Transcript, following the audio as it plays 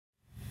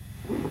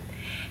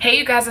Hey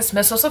you guys, it's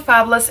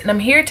mzosofabolousTV and I'm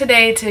here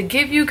today to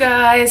give you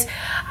guys,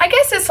 I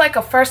guess it's like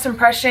a first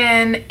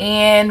impression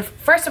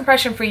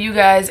for you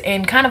guys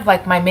and kind of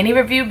like my mini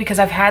review because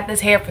I've had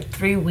this hair for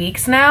 3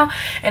 weeks now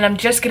and I'm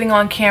just getting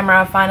on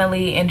camera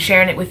finally and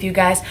sharing it with you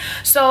guys.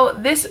 So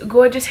this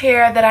gorgeous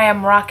hair that I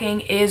am rocking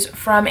is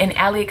from an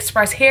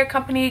AliExpress hair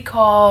company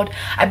called,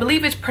 I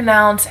believe it's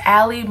pronounced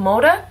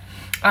AliModa.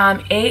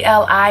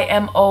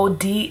 AliModa,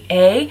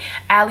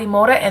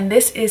 AliModa, and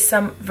this is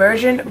some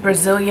virgin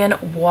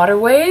Brazilian water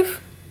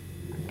wave.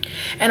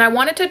 And I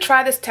wanted to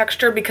try this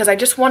texture because I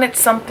just wanted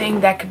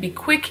something that could be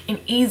quick and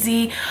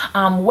easy,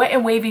 wet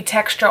and wavy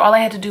texture. All I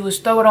had to do was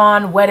throw it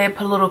on, wet it,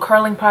 put a little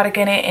curling product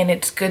in it, and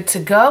it's good to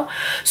go.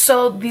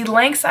 So the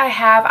lengths I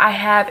have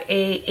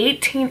a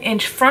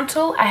 18-inch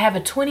frontal, I have a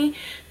 20,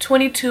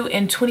 22,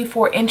 and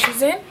 24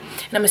 inches in. And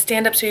I'm gonna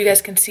stand up so you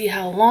guys can see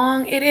how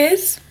long it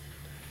is.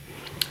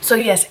 So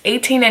yes,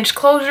 18-inch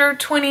closure,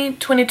 20,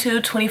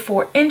 22,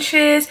 24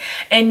 inches,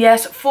 and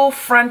yes, full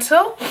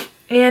frontal.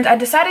 And I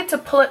decided to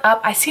pull it up.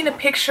 I seen a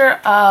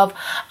picture of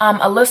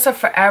Alyssa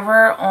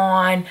Forever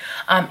on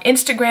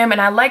Instagram,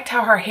 and I liked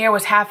how her hair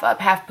was half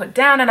up, half put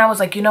down, and I was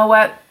like, you know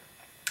what?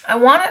 I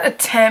want to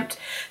attempt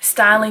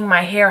styling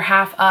my hair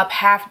half up,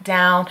 half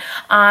down,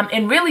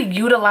 and really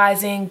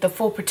utilizing the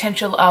full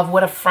potential of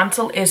what a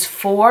frontal is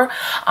for.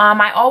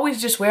 I always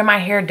just wear my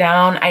hair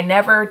down. I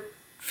never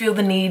feel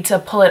the need to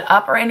pull it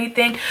up or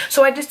anything,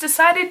 so I just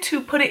decided to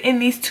put it in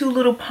these two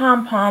little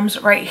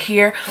pom-poms right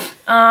here.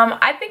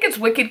 I think it's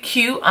wicked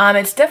cute.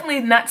 It's definitely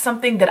not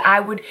something that I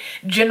would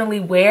generally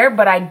wear,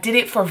 but I did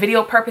it for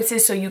video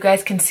purposes so you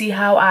guys can see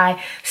how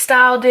I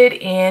styled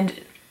it. And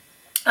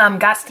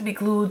got to be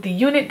glued the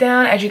unit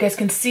down. As you guys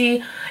can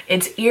see,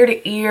 it's ear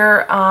to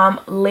ear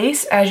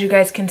lace. As you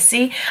guys can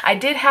see, I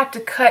did have to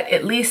cut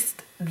at least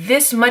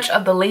this much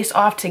of the lace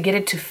off to get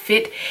it to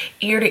fit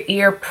ear to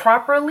ear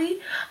properly.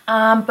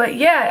 But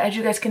yeah, as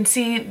you guys can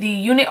see, the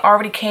unit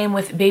already came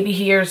with baby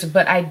hairs,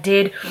 but I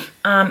did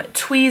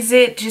tweeze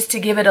it just to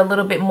give it a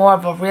little bit more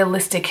of a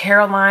realistic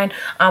hairline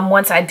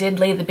once I did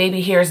lay the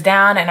baby hairs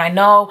down. And I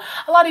know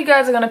a lot of you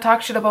guys are gonna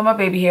talk shit about my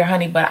baby hair,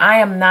 honey, but I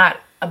am not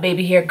a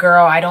baby hair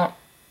girl. I don't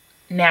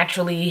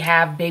naturally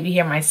have baby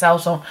hair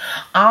myself, so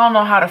I don't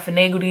know how to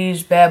finagle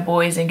these bad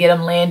boys and get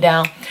them laying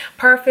down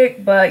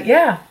perfect. But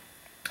yeah,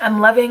 I'm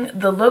loving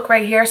the look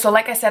right here. So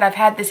like I said, I've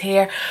had this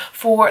hair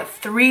for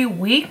 3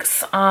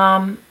 weeks.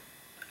 I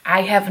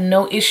have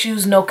no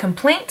issues, no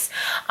complaints.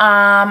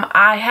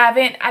 I've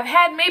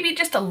had maybe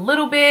just a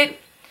little bit,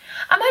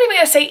 I'm not even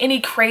gonna say any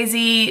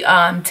crazy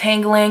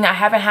tangling. I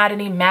haven't had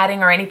any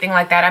matting or anything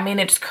like that. I mean,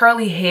 it's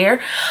curly hair.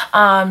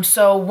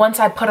 So once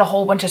I put a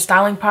whole bunch of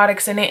styling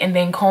products in it and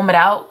then comb it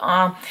out,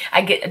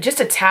 I get just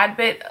a tad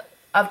bit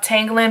of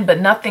tangling, but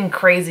nothing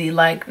crazy,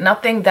 like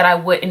nothing that I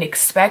wouldn't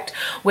expect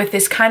with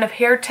this kind of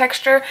hair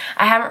texture.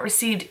 I haven't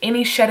received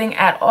any shedding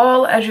at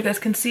all. As you guys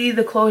can see,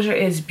 the closure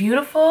is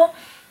beautiful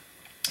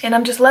and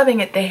I'm just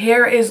loving it. The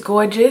hair is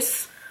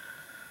gorgeous.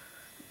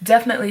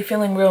 Definitely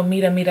feeling real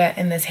mita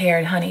in this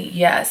hair, honey.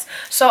 Yes.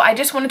 So I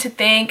just wanted to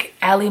thank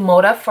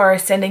AliModa for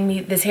sending me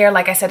this hair.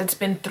 Like I said, it's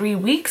been 3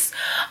 weeks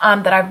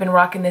that I've been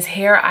rocking this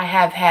hair. I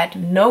have had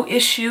no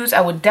issues.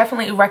 I would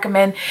definitely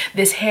recommend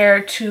this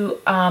hair to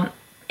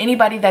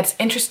anybody that's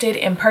interested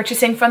in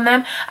purchasing from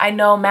them. I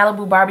know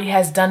Malibu Barbie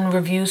has done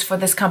reviews for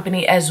this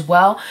company as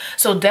well,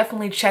 so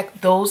definitely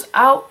check those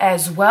out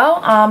as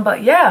well.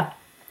 But yeah,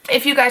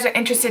 if you guys are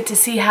interested to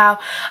see how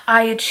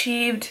I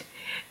achieved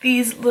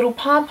these little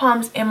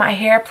pom-poms in my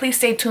hair, please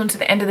stay tuned to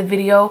the end of the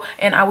video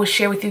and I will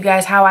share with you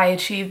guys how I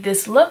achieved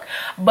this look.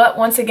 But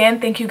once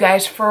again, thank you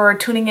guys for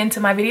tuning into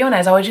my video, and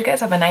as always, you guys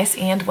have a nice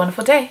and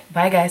wonderful day.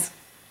 Bye guys.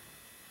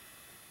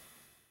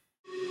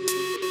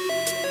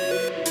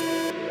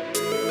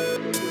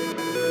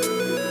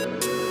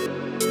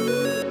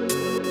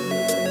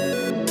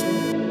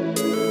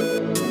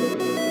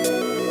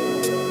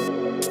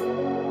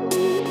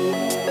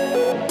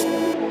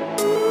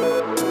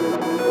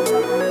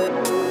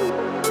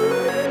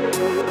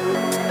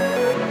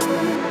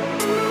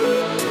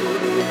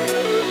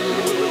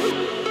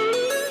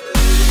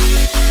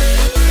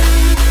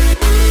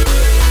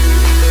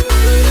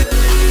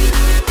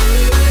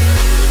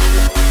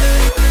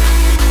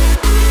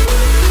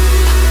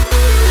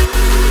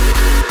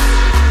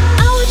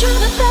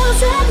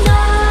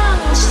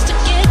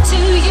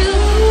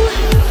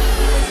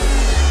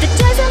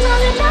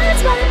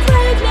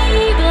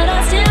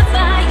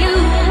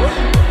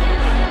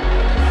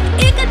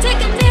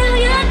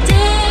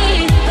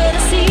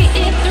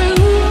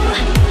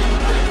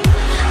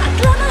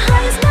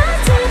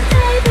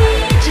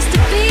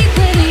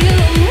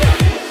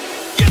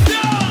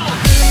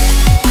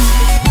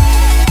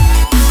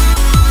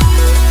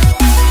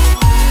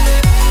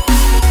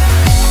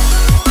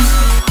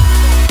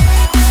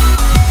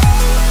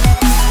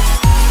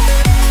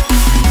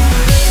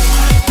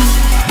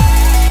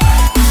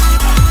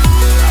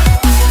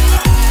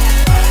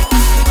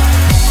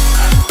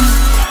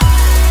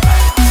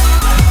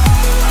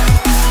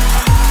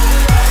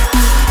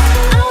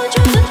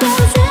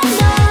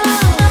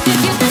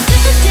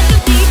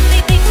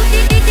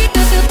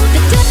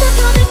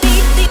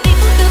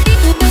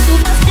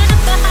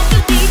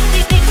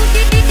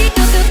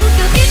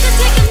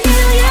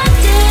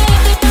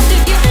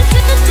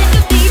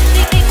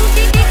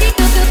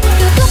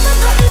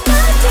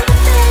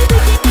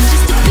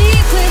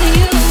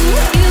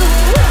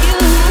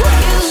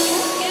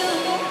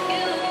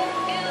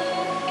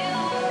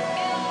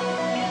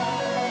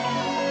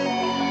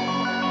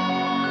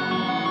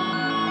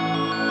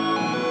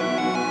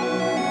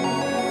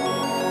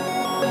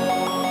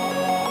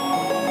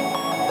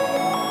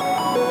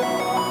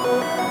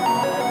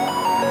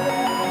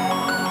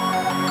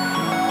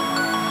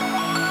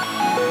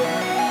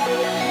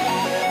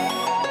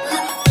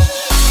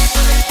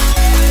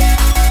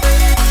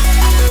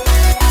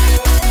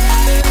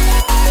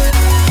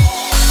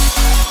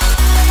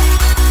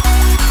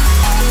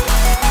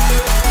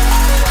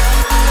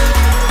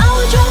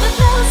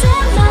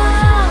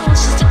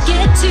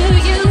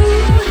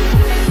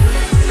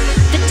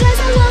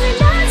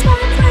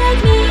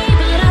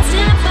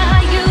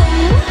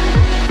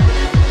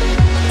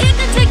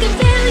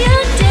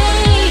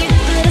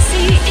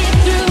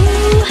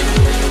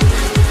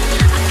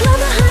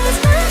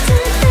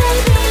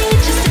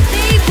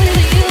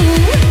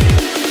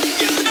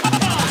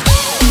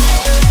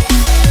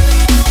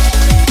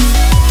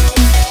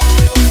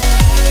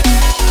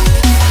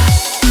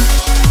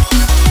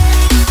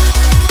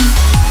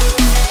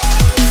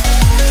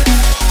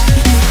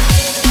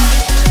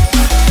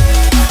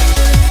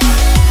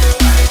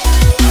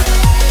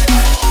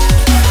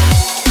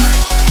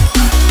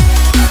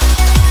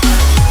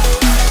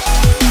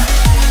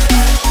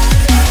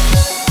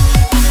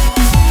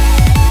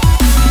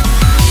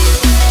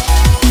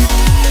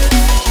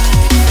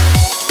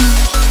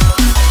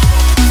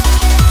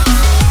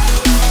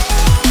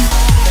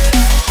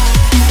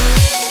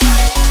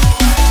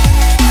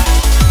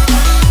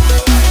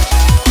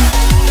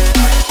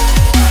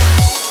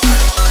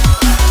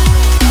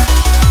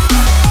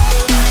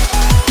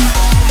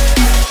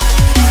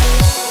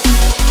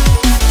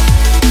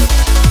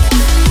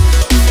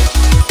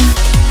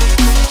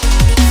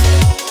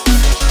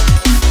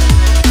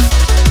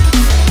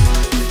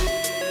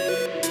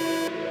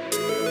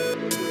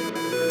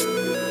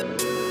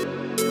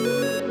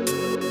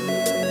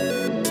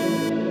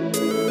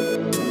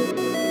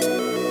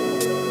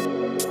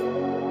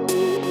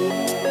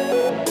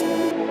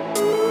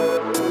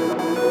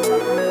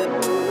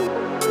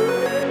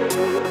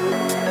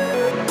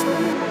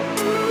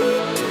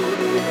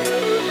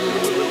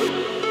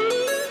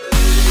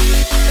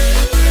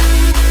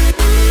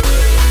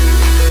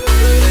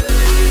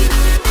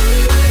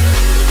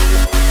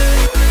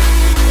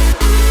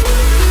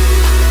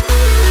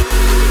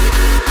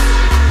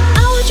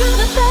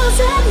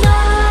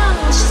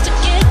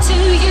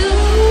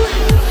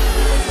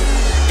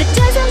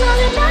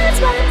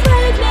 slide.